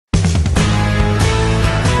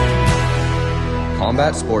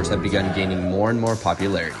Combat sports have begun gaining more and more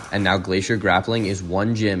popularity, and now Glacier Grappling is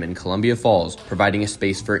one gym in Columbia Falls, providing a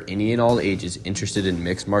space for any and all ages interested in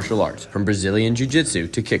mixed martial arts, from Brazilian Jiu-Jitsu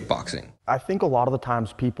to kickboxing. I think a lot of the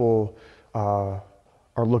times people are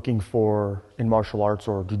looking for, in martial arts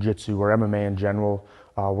or Jiu-Jitsu or MMA in general,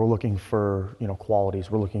 we're looking for qualities.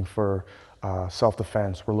 We're looking for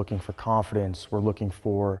self-defense. We're looking for confidence. We're looking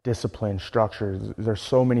for discipline, structure. There's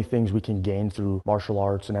so many things we can gain through martial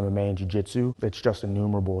arts and MMA and Jiu-Jitsu. It's just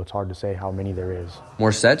innumerable. It's hard to say how many there is.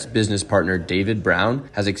 Morsette's business partner David Brown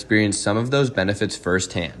has experienced some of those benefits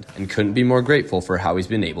firsthand and couldn't be more grateful for how he's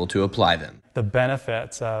been able to apply them. The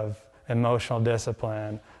benefits of emotional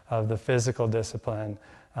discipline, of the physical discipline,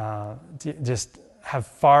 just have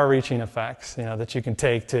far-reaching effects, that you can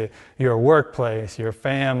take to your workplace, your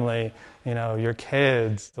family, your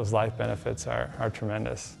kids. Those life benefits are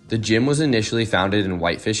tremendous. The gym was initially founded in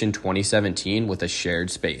Whitefish in 2017 with a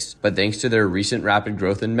shared space, but thanks to their recent rapid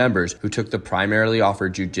growth in members who took the primarily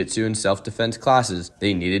offered jiu-jitsu and self-defense classes,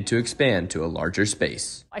 they needed to expand to a larger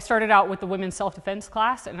space. I started out with the women's self-defense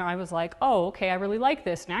class, and I was like, oh, okay, I really like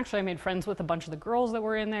this. And actually I made friends with a bunch of the girls that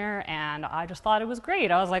were in there, and I just thought it was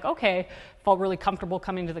great. I was like, okay, felt really comfortable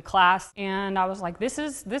coming to the class, and I was like, this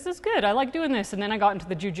is good. I like doing this. And then I got into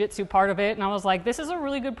the jiu-jitsu part of it, and I was like, this is a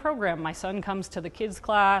really good program. My son comes to the kids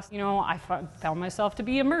class. I found myself to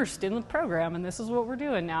be immersed in the program, and this is what we're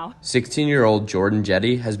doing now. 16-year-old Jordan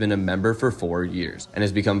Jetty has been a member for 4 years and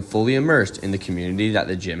has become fully immersed in the community that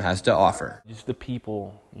the gym has to offer. Just the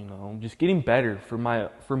people, just getting better for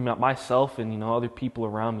myself and, other people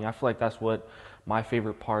around me. I feel like that's what my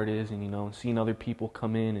favorite part is, and, seeing other people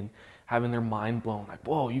come in and having their mind blown, like,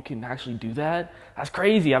 whoa, you can actually do that? That's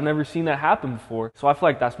crazy. I've never seen that happen before. So I feel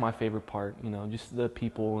like that's my favorite part, just the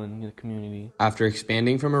people and the community. After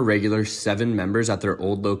expanding from a regular 7 members at their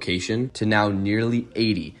old location to now nearly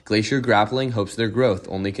 80, Glacier Grappling hopes their growth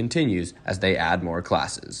only continues as they add more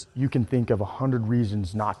classes. You can think of 100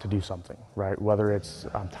 reasons not to do something, right? Whether it's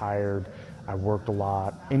I'm tired, I worked a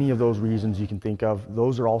lot, any of those reasons you can think of,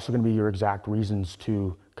 those are also going to be your exact reasons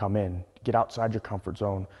to come in. Get outside your comfort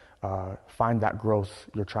zone. Find that growth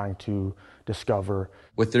you're trying to discover.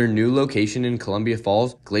 With their new location in Columbia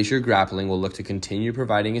Falls, Glacier Grappling will look to continue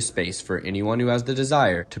providing a space for anyone who has the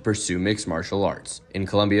desire to pursue mixed martial arts. In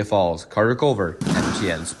Columbia Falls, Carter Culver,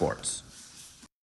 MTN Sports.